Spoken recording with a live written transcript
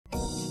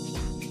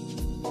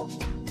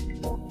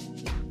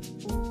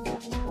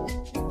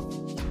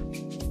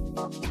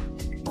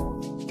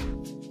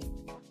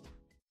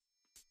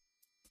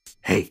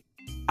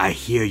I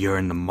hear you're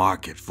in the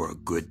market for a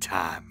good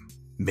time.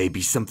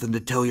 Maybe something to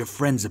tell your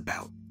friends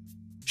about.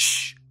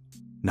 Shh,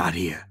 not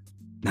here.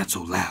 Not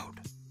so loud.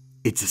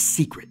 It's a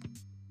secret.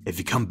 If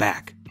you come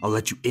back, I'll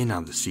let you in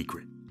on the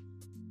secret.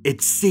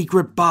 It's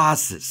secret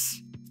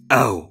bosses.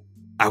 Oh,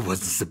 I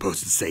wasn't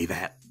supposed to say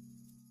that.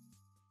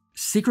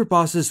 Secret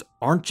bosses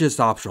aren't just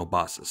optional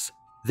bosses.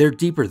 They're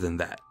deeper than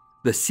that.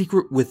 The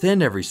secret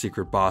within every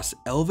secret boss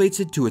elevates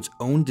it to its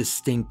own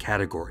distinct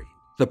category.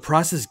 The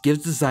process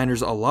gives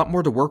designers a lot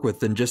more to work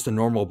with than just a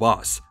normal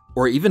boss,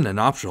 or even an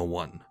optional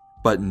one.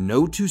 But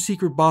no two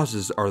secret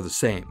bosses are the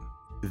same.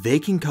 They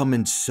can come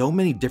in so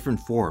many different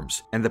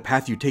forms, and the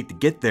path you take to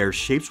get there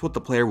shapes what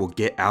the player will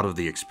get out of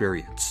the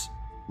experience.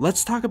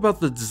 Let's talk about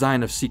the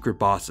design of secret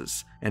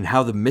bosses, and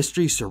how the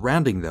mystery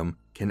surrounding them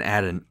can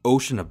add an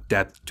ocean of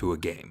depth to a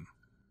game.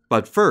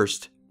 But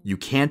first, you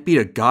can't beat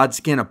a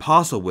godskin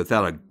apostle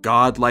without a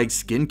godlike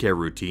skincare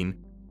routine.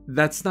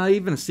 That's not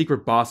even a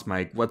secret boss,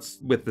 Mike. What's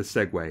with the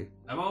segue?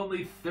 I'm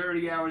only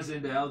 30 hours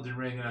into Elden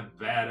Ring and I'm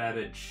bad at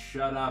it.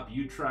 Shut up.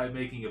 You try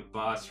making a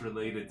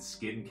boss-related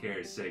skincare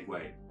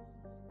segue.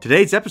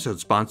 Today's episode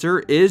sponsor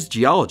is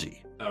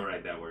Geology.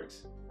 Alright, that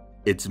works.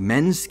 It's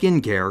men's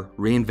skincare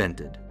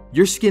reinvented.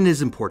 Your skin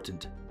is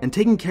important, and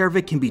taking care of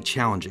it can be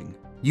challenging.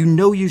 You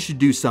know you should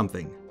do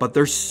something, but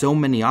there's so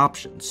many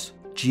options.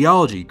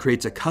 Geology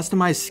creates a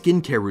customized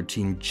skincare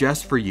routine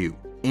just for you,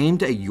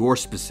 aimed at your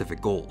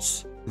specific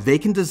goals. They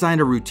can design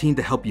a routine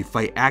to help you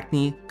fight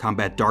acne,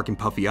 combat dark and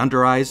puffy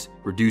under eyes,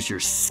 reduce your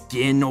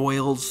skin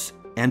oils,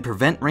 and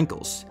prevent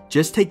wrinkles.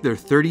 Just take their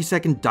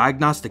 30-second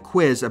diagnostic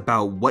quiz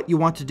about what you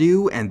want to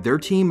do, and their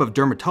team of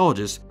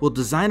dermatologists will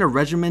design a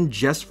regimen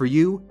just for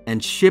you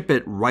and ship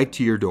it right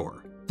to your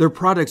door. Their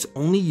products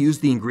only use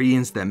the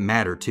ingredients that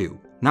matter too,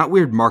 not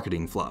weird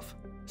marketing fluff.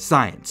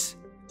 Science.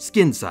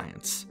 Skin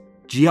science.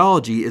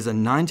 Geology is a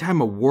 9-time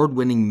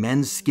award-winning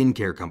men's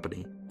skincare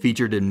company,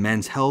 featured in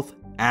Men's Health,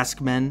 Ask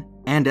Men,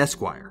 and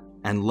Esquire,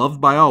 and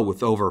loved by all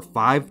with over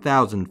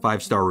 5,000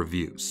 5-star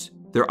reviews.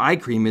 Their eye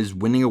cream is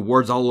winning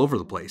awards all over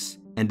the place,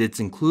 and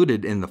it's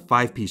included in the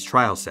 5-piece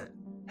trial set.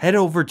 Head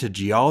over to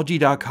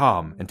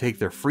geology.com and take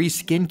their free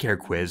skincare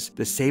quiz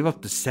to save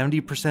up to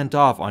 70%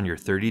 off on your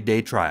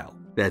 30-day trial.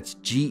 That's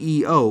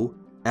geologie.com.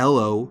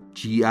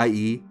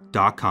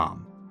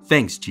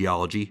 Thanks,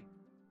 Geology.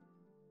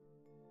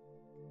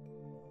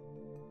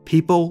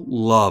 People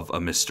love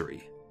a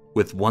mystery.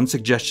 With one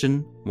suggestion,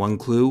 one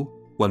clue,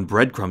 one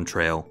breadcrumb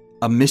trail,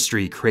 a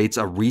mystery creates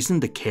a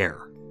reason to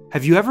care.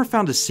 Have you ever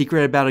found a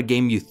secret about a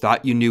game you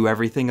thought you knew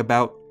everything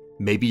about?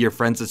 Maybe your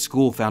friends at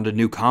school found a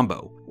new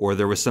combo, or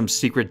there was some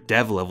secret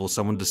dev level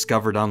someone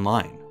discovered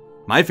online.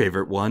 My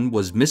favorite one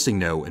was Missing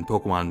No in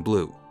Pokemon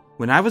Blue.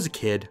 When I was a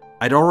kid,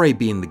 I'd already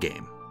be in the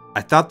game.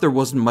 I thought there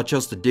wasn't much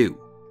else to do,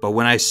 but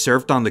when I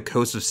surfed on the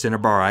coast of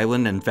Cinnabar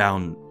Island and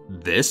found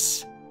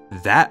this,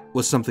 that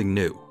was something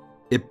new.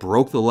 It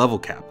broke the level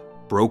cap,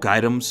 broke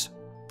items,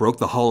 broke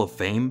the Hall of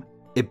Fame,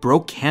 it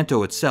broke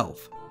Kanto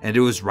itself, and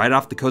it was right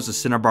off the coast of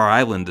Cinnabar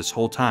Island this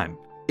whole time,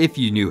 if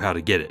you knew how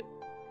to get it.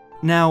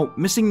 Now,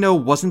 Missing No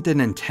wasn't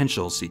an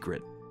intentional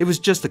secret, it was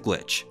just a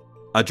glitch.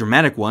 A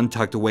dramatic one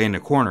tucked away in a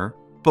corner,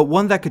 but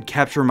one that could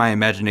capture my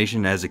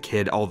imagination as a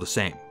kid all the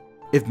same.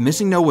 If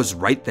Missing No was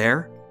right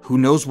there, who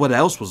knows what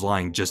else was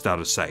lying just out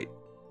of sight?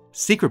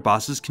 Secret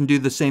bosses can do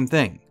the same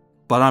thing,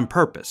 but on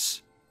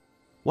purpose.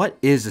 What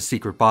is a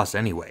secret boss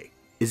anyway?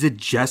 Is it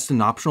just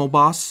an optional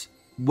boss?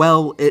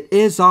 Well, it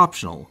is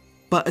optional,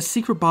 but a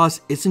secret boss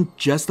isn't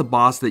just a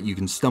boss that you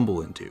can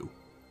stumble into.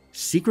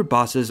 Secret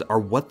bosses are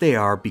what they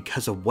are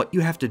because of what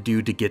you have to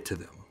do to get to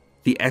them.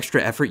 The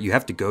extra effort you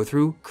have to go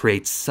through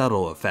creates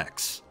subtle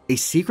effects. A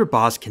secret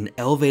boss can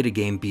elevate a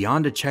game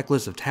beyond a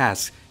checklist of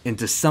tasks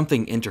into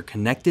something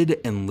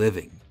interconnected and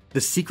living.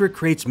 The secret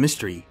creates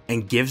mystery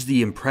and gives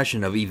the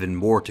impression of even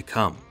more to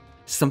come.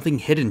 Something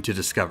hidden to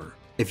discover,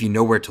 if you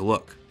know where to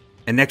look.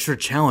 An extra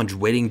challenge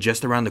waiting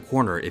just around the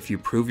corner if you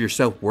prove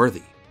yourself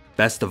worthy.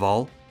 Best of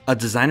all, a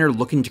designer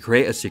looking to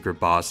create a secret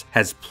boss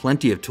has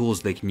plenty of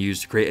tools they can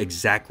use to create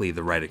exactly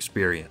the right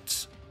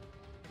experience.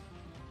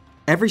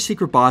 Every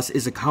secret boss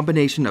is a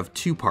combination of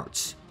two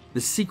parts, the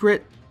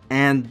secret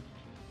and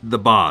the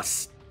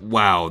boss.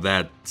 Wow,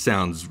 that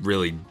sounds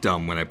really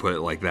dumb when I put it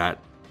like that.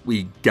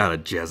 We gotta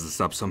jazz this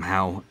up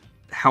somehow.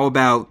 How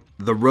about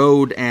the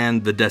road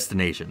and the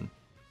destination?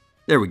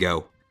 There we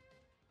go.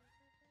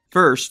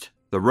 First,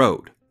 the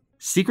road.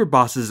 Secret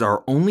bosses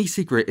are only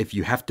secret if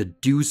you have to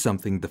do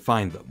something to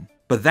find them.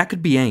 But that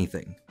could be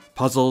anything.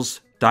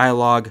 Puzzles,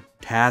 dialogue,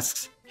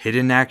 tasks,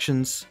 hidden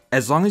actions.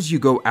 As long as you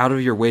go out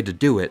of your way to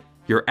do it,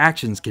 your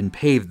actions can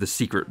pave the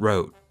secret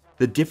road.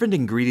 The different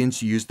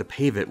ingredients you use to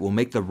pave it will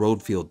make the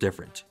road feel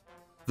different.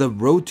 The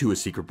road to a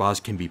secret boss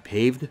can be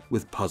paved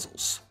with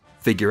puzzles.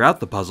 Figure out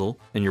the puzzle,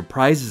 and your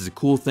prize is a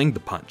cool thing to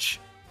punch.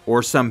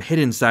 Or some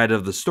hidden side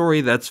of the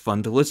story that's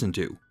fun to listen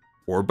to.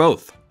 Or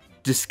both.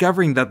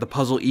 Discovering that the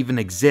puzzle even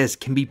exists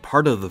can be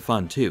part of the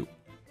fun too.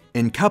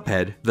 In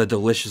Cuphead, the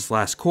delicious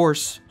last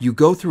course, you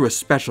go through a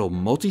special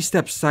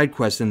multi-step side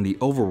quest in the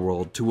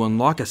overworld to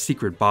unlock a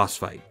secret boss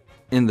fight.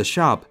 In the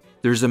shop,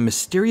 there's a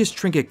mysterious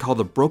trinket called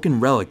a broken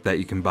relic that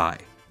you can buy.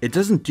 It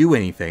doesn't do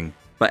anything,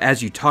 but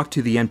as you talk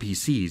to the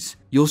NPCs,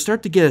 you'll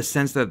start to get a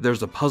sense that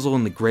there's a puzzle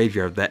in the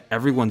graveyard that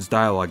everyone's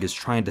dialogue is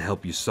trying to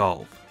help you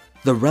solve.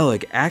 The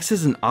relic acts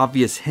as an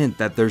obvious hint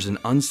that there's an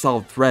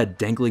unsolved thread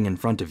dangling in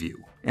front of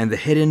you, and the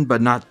hidden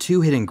but not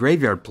too hidden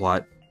graveyard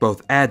plot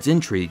both adds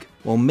intrigue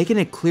while making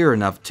it clear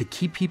enough to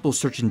keep people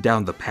searching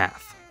down the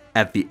path.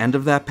 At the end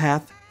of that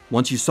path,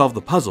 once you solve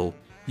the puzzle,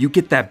 you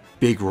get that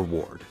big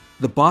reward.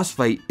 The boss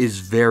fight is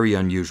very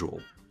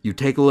unusual. You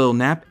take a little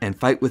nap and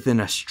fight within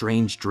a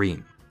strange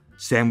dream,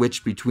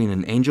 sandwiched between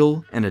an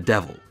angel and a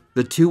devil.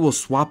 The two will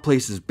swap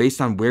places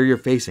based on where you're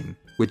facing,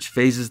 which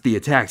phases the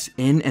attacks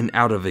in and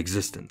out of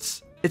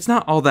existence. It's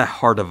not all that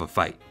hard of a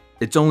fight.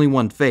 It's only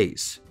one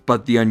phase,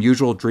 but the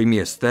unusual dreamy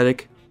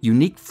aesthetic,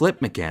 unique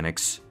flip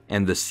mechanics,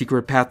 and the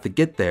secret path to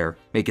get there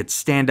make it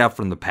stand out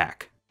from the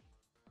pack.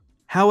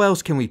 How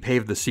else can we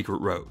pave the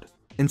secret road?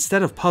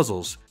 Instead of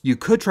puzzles, you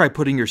could try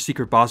putting your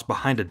secret boss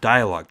behind a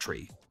dialogue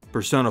tree.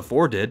 Persona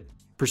 4 did.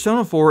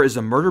 Persona 4 is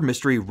a murder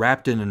mystery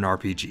wrapped in an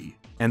RPG,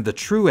 and the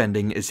true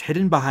ending is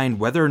hidden behind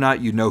whether or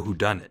not you know who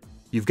done it.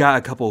 You've got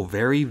a couple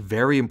very,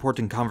 very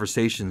important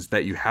conversations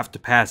that you have to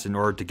pass in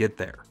order to get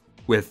there.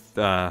 With,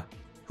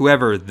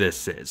 whoever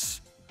this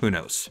is. Who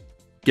knows?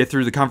 Get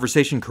through the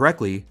conversation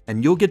correctly,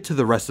 and you'll get to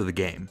the rest of the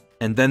game.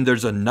 And then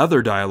there's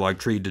another dialogue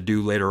tree to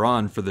do later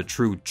on for the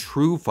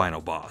true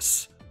final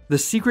boss. The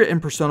secret in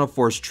Persona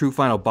 4's true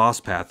final boss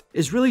path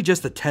is really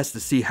just a test to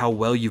see how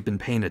well you've been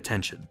paying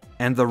attention,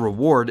 and the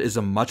reward is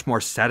a much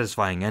more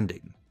satisfying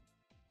ending.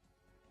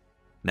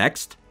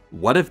 Next,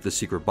 what if the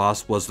secret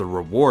boss was the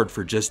reward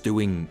for just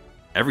doing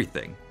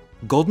everything?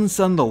 Golden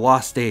Sun: The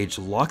Lost Age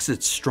locks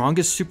its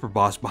strongest super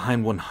boss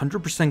behind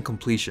 100%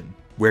 completion,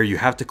 where you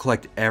have to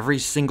collect every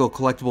single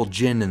collectible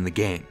Djinn in the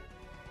game.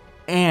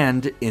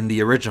 And in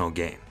the original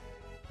game,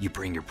 you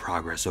bring your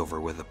progress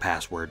over with a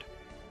password.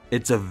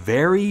 It's a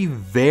very,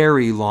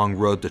 very long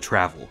road to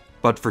travel,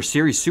 but for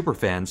series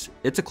superfans,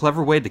 it's a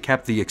clever way to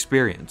cap the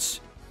experience.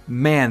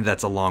 Man,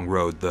 that's a long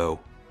road though.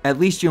 At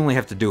least you only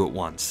have to do it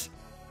once.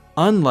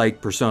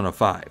 Unlike Persona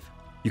 5,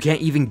 you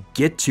can't even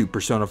get to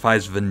Persona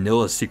 5's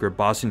vanilla secret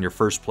boss in your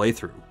first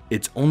playthrough.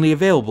 It's only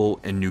available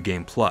in New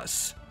Game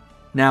Plus.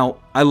 Now,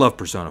 I love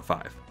Persona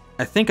 5.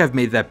 I think I've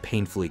made that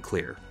painfully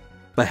clear.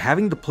 But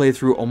having to play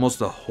through almost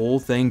the whole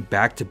thing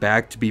back to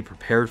back to be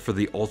prepared for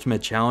the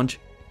ultimate challenge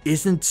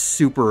isn't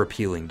super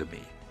appealing to me.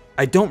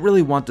 I don't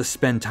really want to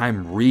spend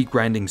time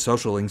re-grinding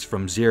social links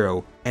from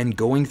zero and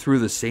going through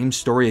the same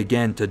story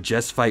again to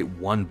just fight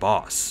one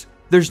boss.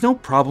 There's no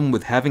problem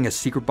with having a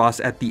secret boss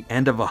at the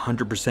end of a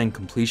 100%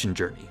 completion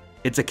journey.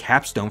 It's a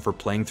capstone for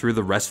playing through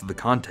the rest of the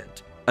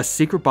content. A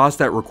secret boss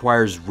that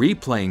requires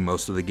replaying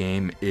most of the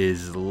game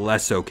is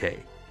less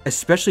okay,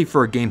 especially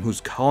for a game whose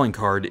calling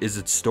card is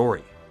its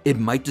story. It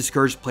might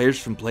discourage players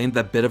from playing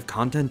that bit of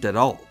content at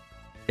all.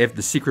 If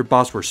the secret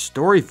boss were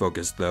story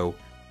focused though,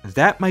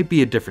 that might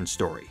be a different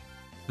story.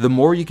 The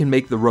more you can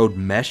make the road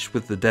mesh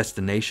with the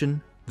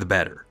destination, the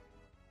better.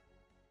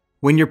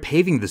 When you're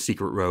paving the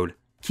secret road,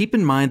 keep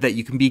in mind that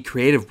you can be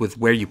creative with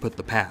where you put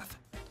the path.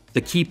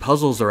 The key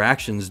puzzles or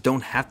actions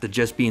don't have to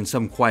just be in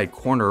some quiet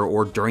corner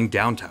or during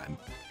downtime.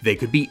 They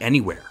could be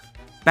anywhere.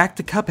 Back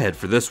to Cuphead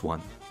for this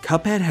one.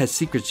 Cuphead has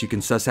secrets you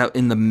can suss out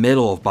in the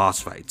middle of boss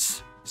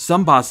fights.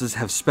 Some bosses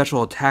have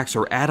special attacks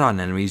or add-on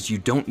enemies you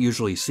don't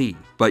usually see,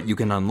 but you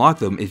can unlock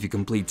them if you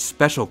complete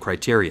special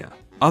criteria.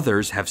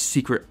 Others have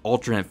secret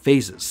alternate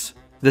phases.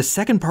 The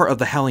second part of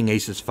the Howling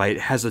Aces fight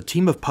has a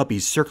team of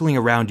puppies circling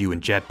around you in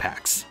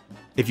jetpacks.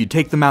 If you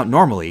take them out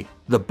normally,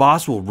 the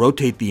boss will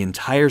rotate the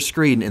entire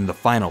screen in the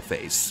final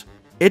phase.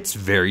 It's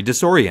very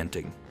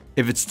disorienting.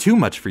 If it's too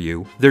much for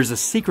you, there's a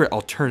secret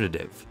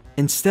alternative.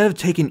 Instead of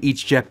taking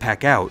each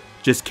jetpack out,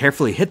 just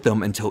carefully hit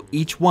them until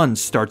each one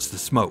starts to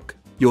smoke.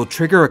 You'll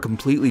trigger a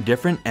completely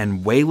different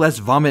and way less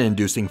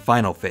vomit-inducing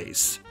final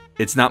phase.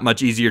 It's not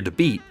much easier to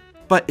beat,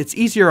 but it's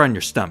easier on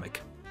your stomach.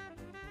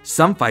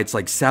 Some fights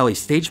like Sally's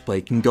stage play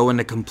can go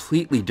in a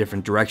completely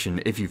different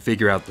direction if you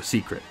figure out the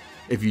secret.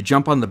 If you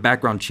jump on the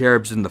background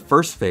cherubs in the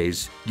first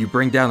phase, you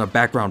bring down a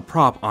background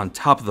prop on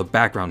top of the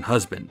background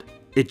husband.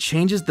 It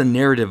changes the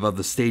narrative of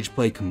the stage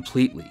play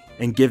completely,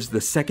 and gives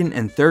the second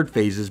and third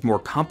phases more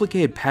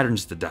complicated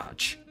patterns to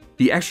dodge.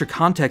 The extra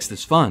context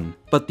is fun,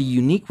 but the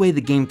unique way the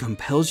game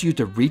compels you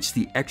to reach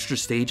the extra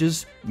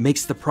stages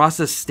makes the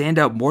process stand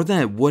out more than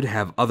it would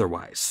have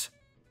otherwise.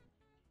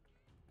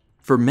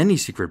 For many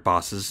secret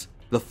bosses,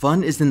 the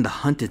fun is in the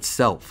hunt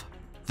itself.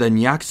 The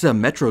Nyakusa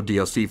Metro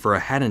DLC for A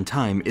Hat in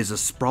Time is a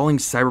sprawling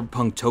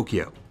cyberpunk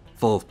Tokyo,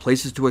 full of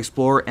places to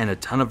explore and a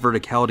ton of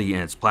verticality in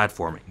its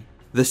platforming.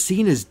 The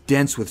scene is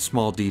dense with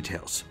small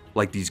details,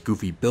 like these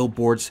goofy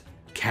billboards,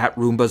 cat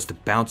Roombas to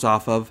bounce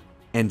off of,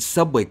 and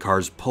subway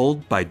cars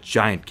pulled by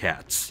giant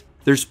cats.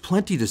 There's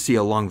plenty to see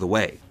along the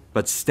way,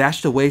 but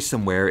stashed away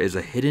somewhere is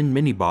a hidden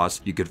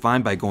mini-boss you could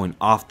find by going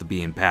off the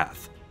beaten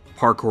path.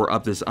 Parkour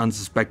up this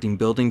unsuspecting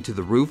building to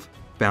the roof,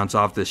 bounce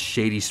off this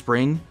shady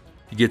spring,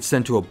 you get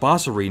sent to a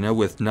boss arena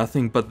with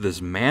nothing but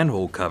this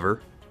manhole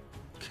cover.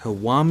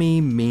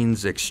 Kiwami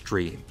means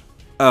extreme.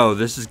 Oh,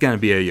 this is gonna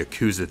be a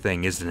Yakuza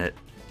thing, isn't it?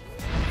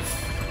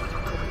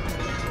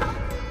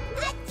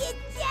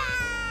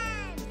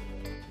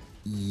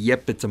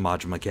 Yep, it's a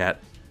Majima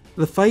cat.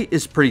 The fight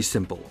is pretty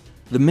simple.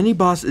 The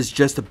mini-boss is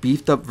just a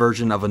beefed up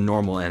version of a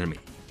normal enemy,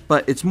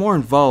 but it's more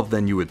involved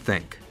than you would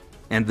think.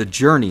 And the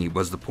journey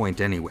was the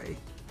point anyway.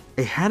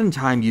 A Hat in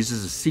Time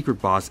uses a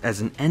secret boss as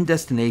an end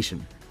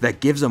destination that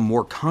gives a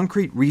more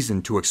concrete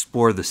reason to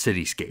explore the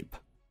cityscape.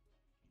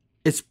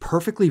 It's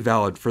perfectly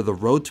valid for the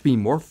road to be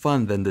more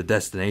fun than the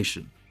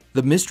destination.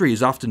 The mystery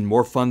is often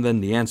more fun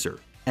than the answer,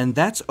 and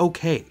that's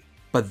okay.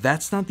 But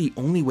that's not the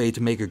only way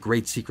to make a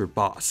great secret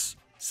boss.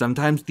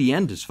 Sometimes the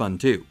end is fun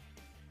too.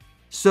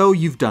 So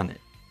you've done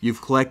it.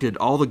 You've collected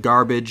all the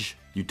garbage,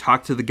 you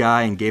talked to the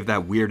guy and gave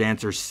that weird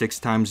answer 6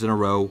 times in a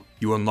row,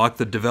 you unlocked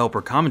the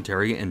developer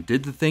commentary and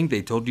did the thing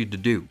they told you to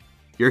do.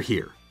 You're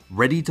here,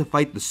 ready to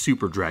fight the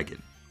Super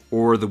Dragon,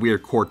 or the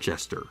weird court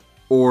jester,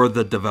 or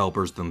the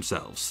developers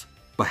themselves.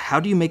 But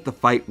how do you make the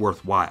fight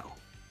worthwhile?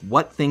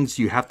 What things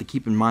do you have to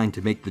keep in mind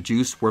to make the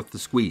juice worth the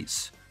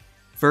squeeze?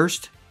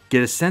 First,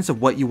 get a sense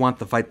of what you want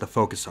the fight to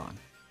focus on.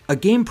 A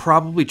game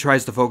probably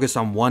tries to focus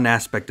on one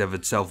aspect of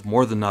itself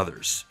more than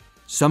others.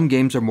 Some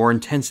games are more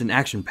intense and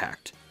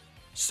action-packed.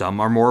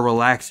 Some are more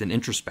relaxed and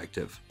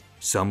introspective.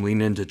 Some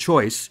lean into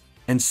choice,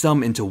 and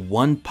some into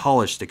one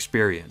polished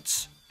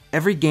experience.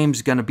 Every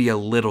game's gonna be a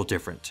little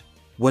different.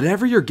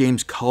 Whatever your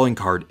game's calling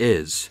card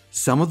is,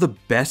 some of the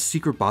best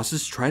secret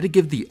bosses try to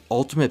give the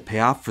ultimate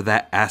payoff for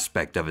that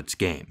aspect of its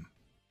game.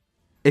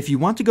 If you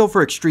want to go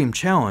for extreme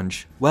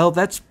challenge, well,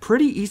 that's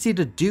pretty easy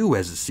to do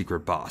as a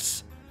secret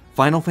boss.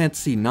 Final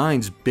Fantasy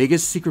IX's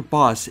biggest secret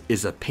boss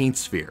is a paint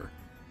sphere,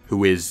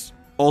 who is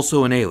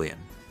also an alien.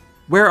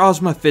 Where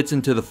Ozma fits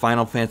into the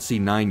Final Fantasy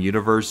IX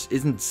universe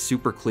isn't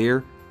super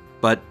clear,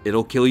 but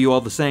it'll kill you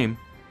all the same.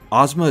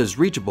 Ozma is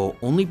reachable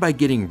only by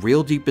getting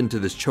real deep into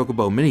this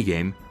chocobo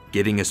minigame,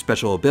 getting a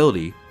special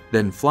ability,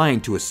 then flying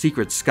to a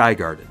secret sky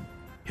garden.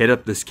 Hit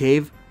up this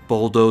cave,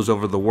 bulldoze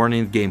over the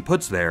warning the game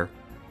puts there,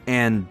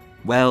 and,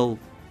 well,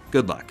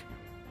 good luck.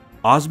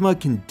 Ozma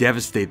can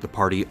devastate the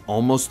party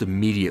almost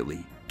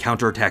immediately,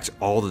 counterattacks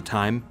all the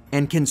time,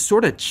 and can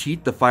sorta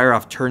cheat the fire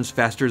off turns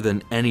faster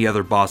than any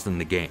other boss in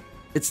the game.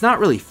 It's not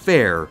really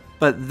fair,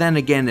 but then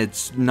again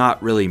it's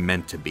not really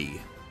meant to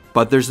be.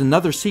 But there's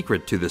another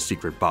secret to this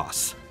secret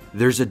boss.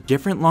 There's a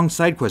different long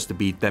side quest to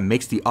beat that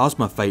makes the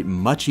Ozma fight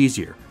much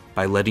easier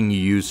by letting you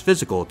use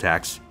physical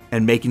attacks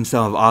and making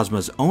some of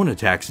Ozma's own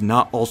attacks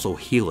not also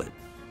heal it.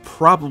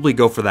 Probably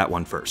go for that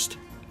one first.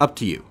 Up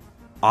to you.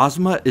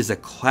 Ozma is a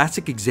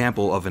classic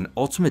example of an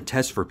ultimate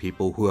test for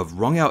people who have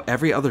wrung out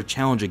every other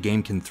challenge a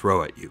game can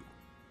throw at you.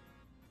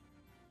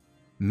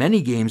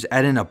 Many games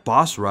add in a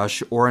boss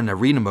rush or an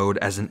arena mode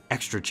as an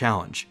extra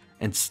challenge,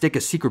 and stick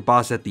a secret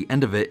boss at the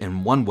end of it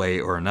in one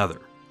way or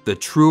another. The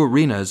true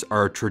arenas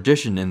are a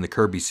tradition in the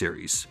Kirby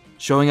series,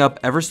 showing up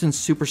ever since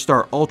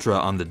Superstar Ultra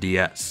on the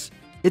DS.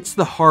 It's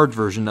the hard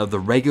version of the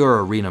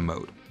regular arena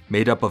mode,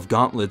 made up of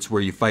gauntlets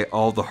where you fight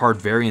all the hard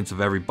variants of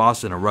every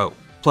boss in a row,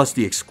 plus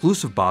the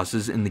exclusive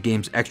bosses in the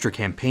game's extra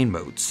campaign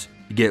modes.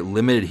 You get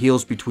limited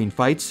heals between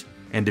fights,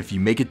 and if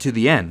you make it to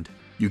the end,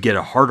 you get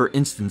a harder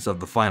instance of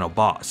the final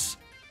boss.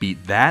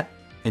 Beat that,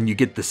 and you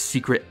get the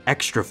secret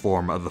extra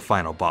form of the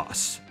final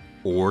boss.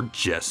 Or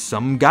just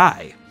some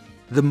guy.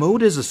 The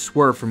mode is a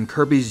swerve from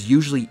Kirby's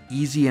usually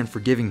easy and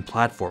forgiving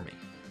platforming.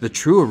 The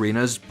true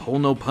arenas pull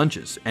no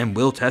punches and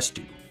will test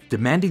you,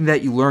 demanding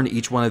that you learn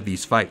each one of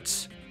these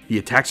fights. The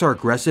attacks are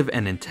aggressive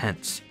and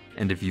intense,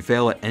 and if you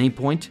fail at any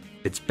point,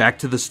 it's back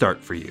to the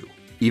start for you.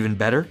 Even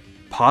better,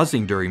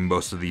 pausing during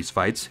most of these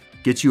fights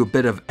gets you a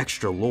bit of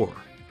extra lore.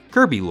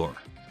 Kirby lore.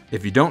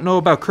 If you don't know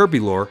about Kirby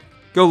lore,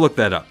 go look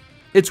that up.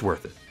 It's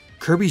worth it.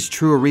 Kirby's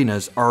True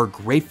Arenas are a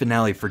great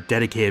finale for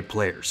dedicated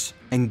players,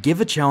 and give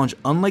a challenge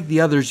unlike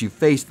the others you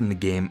faced in the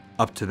game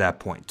up to that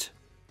point.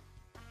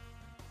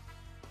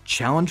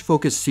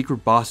 Challenge-focused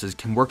secret bosses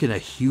can work in a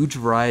huge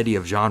variety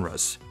of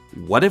genres.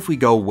 What if we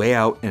go way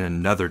out in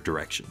another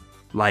direction?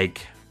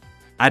 Like,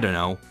 I don't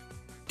know,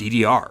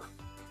 DDR.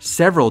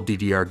 Several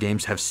DDR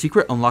games have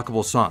secret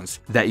unlockable songs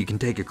that you can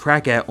take a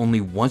crack at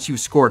only once you've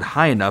scored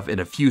high enough in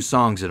a few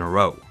songs in a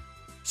row.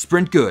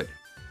 Sprint good,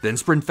 then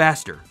sprint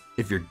faster.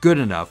 If you're good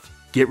enough,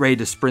 get ready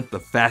to sprint the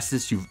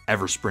fastest you've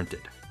ever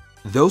sprinted.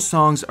 Those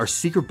songs are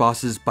secret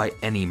bosses by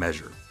any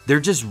measure. They're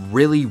just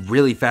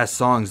really fast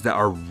songs that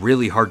are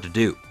really hard to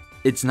do.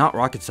 It's not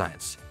rocket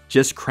science.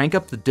 Just crank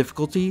up the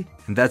difficulty,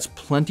 and that's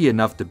plenty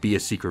enough to be a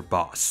secret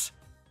boss.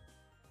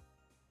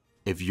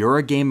 If you're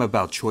a game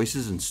about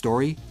choices and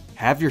story,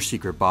 have your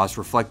secret boss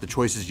reflect the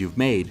choices you've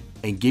made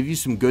and give you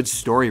some good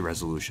story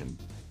resolution.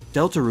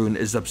 Deltarune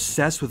is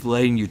obsessed with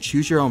letting you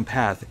choose your own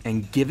path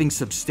and giving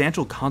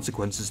substantial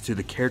consequences to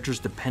the characters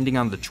depending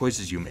on the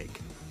choices you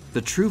make.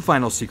 The true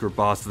final secret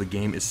boss of the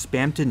game is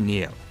Spamton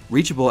Neo,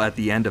 reachable at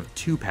the end of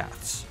 2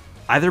 paths,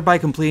 either by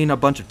completing a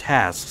bunch of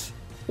tasks,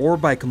 or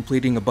by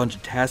completing a bunch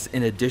of tasks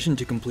in addition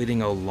to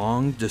completing a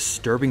long,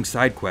 disturbing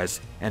side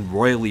quest and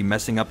royally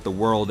messing up the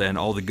world and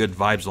all the good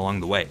vibes along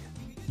the way.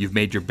 You've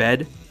made your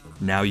bed,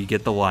 now you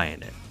get to lie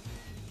in it.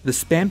 The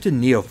spammed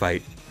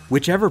neophyte,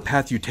 whichever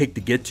path you take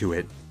to get to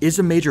it, is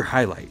a major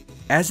highlight.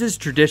 As is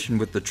tradition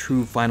with the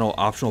true final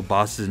optional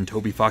bosses in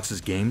Toby Fox's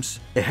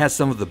games, it has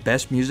some of the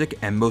best music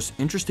and most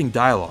interesting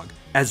dialogue,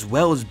 as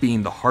well as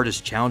being the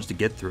hardest challenge to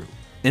get through.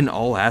 In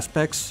all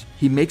aspects,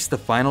 he makes the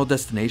final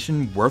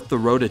destination worth the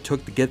road it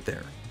took to get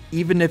there,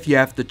 even if you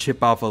have to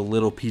chip off a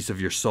little piece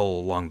of your soul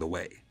along the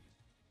way.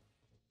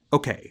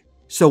 Okay,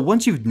 so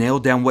once you've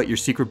nailed down what your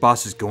secret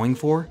boss is going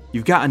for,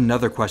 you've got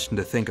another question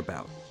to think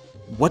about.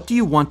 What do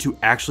you want to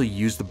actually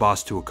use the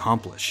boss to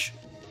accomplish?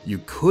 You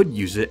could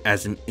use it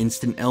as an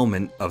instant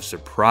element of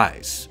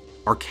surprise.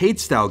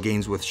 Arcade-style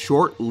games with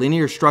short,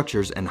 linear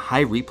structures and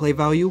high replay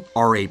value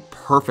are a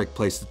perfect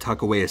place to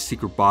tuck away a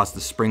secret boss to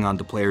spring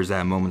onto players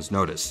at a moment's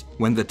notice,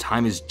 when the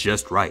time is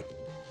just right.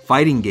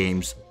 Fighting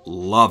games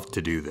love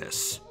to do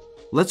this.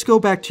 Let's go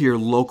back to your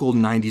local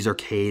 90s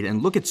arcade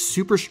and look at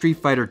Super Street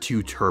Fighter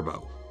 2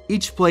 Turbo.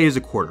 Each play is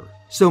a quarter,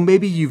 so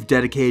maybe you've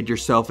dedicated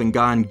yourself and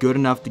gotten good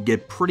enough to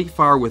get pretty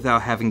far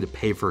without having to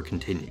pay for a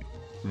continue.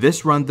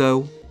 This run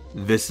though,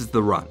 this is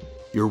the run.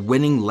 You're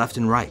winning left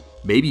and right.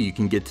 Maybe you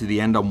can get to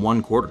the end on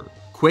 1 quarter.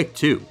 Quick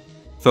too.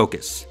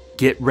 Focus.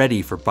 Get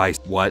ready for Vice.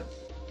 What?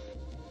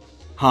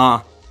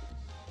 Huh?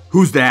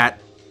 Who's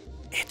that?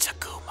 It's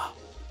Akuma.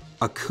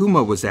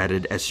 Akuma was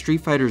added as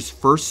Street Fighter's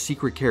first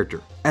secret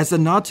character, as a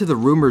nod to the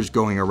rumors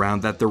going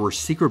around that there were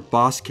secret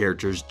boss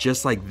characters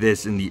just like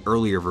this in the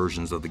earlier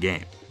versions of the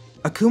game.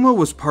 Akuma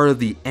was part of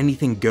the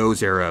anything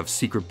goes era of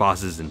secret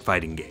bosses in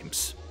fighting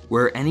games,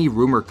 where any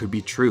rumor could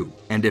be true,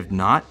 and if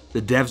not,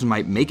 the devs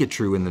might make it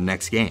true in the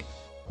next game.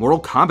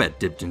 Mortal Kombat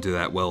dipped into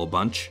that well a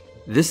bunch.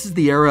 This is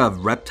the era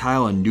of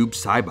Reptile and Noob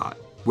Saibot,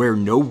 where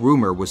no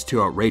rumor was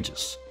too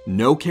outrageous,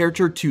 no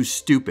character too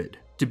stupid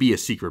to be a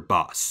secret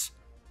boss.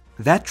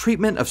 That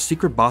treatment of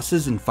secret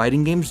bosses in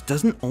fighting games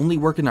doesn't only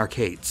work in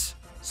arcades.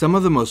 Some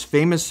of the most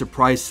famous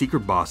surprise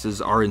secret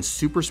bosses are in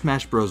Super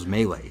Smash Bros.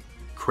 Melee,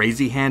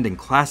 Crazy Hand in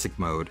Classic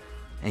Mode,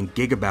 and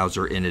Giga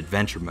Bowser in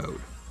Adventure Mode.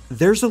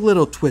 There's a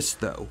little twist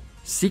though.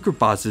 Secret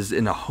bosses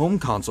in a home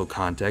console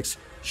context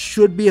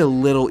should be a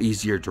little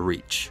easier to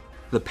reach.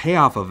 The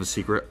payoff of a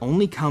secret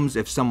only comes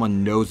if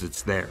someone knows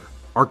it's there.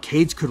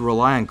 Arcades could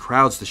rely on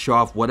crowds to show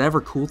off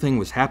whatever cool thing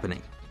was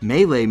happening.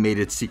 Melee made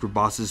its secret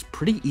bosses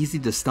pretty easy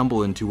to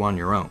stumble into on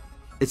your own.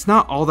 It's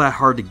not all that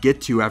hard to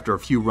get to after a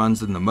few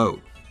runs in the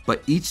mode,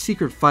 but each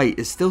secret fight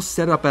is still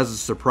set up as a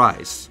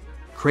surprise.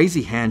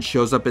 Crazy Hand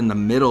shows up in the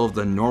middle of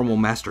the normal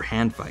Master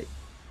Hand fight.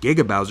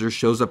 Giga Bowser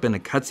shows up in a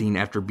cutscene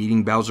after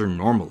beating Bowser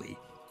normally.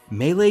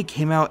 Melee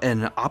came out at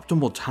an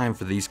optimal time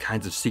for these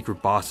kinds of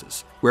secret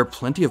bosses, where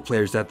plenty of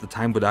players at the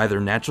time would either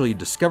naturally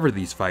discover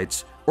these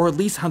fights, or at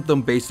least hunt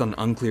them based on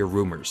unclear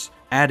rumors,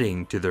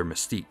 adding to their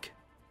mystique.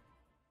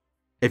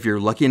 If you're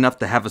lucky enough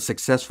to have a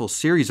successful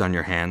series on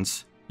your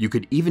hands, you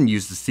could even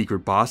use the secret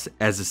boss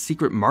as a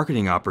secret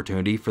marketing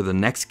opportunity for the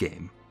next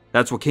game.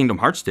 That's what Kingdom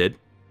Hearts did.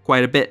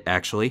 Quite a bit,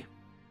 actually.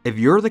 If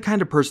you're the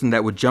kind of person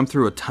that would jump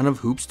through a ton of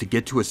hoops to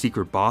get to a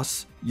secret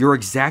boss, you're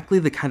exactly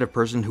the kind of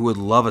person who would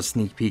love a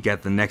sneak peek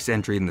at the next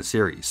entry in the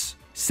series.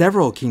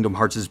 Several of Kingdom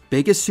Hearts'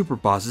 biggest super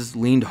bosses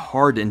leaned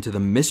hard into the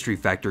mystery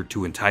factor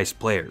to entice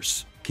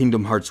players.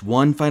 Kingdom Hearts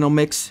 1 Final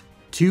Mix,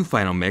 2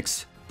 Final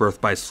Mix,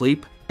 Birth by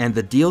Sleep, and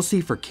the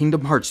DLC for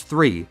Kingdom Hearts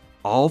 3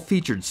 all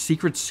featured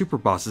secret super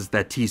bosses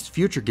that teased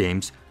future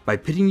games by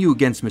pitting you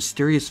against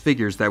mysterious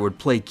figures that would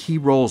play key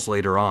roles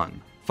later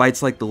on.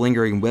 Fights like the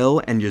Lingering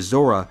Will and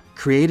Yozora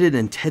created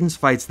intense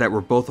fights that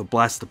were both a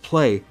blast to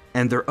play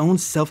and their own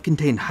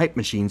self-contained hype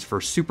machines for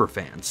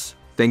superfans,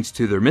 thanks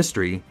to their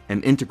mystery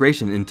and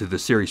integration into the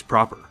series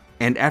proper.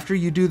 And after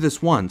you do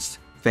this once,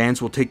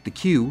 fans will take the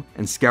cue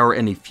and scour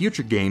any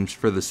future games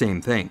for the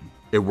same thing.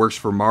 It works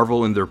for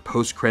Marvel in their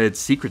post-credits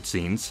secret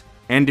scenes,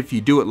 and if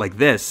you do it like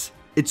this,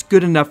 it's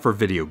good enough for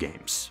video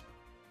games.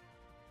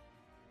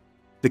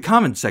 The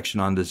comments section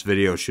on this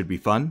video should be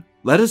fun.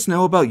 Let us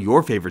know about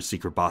your favorite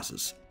secret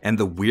bosses, and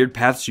the weird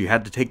paths you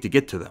had to take to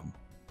get to them.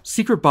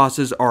 Secret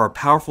bosses are a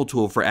powerful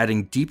tool for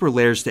adding deeper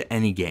layers to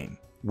any game.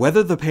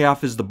 Whether the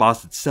payoff is the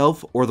boss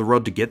itself or the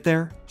road to get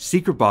there,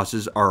 secret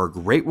bosses are a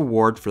great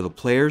reward for the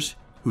players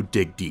who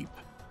dig deep.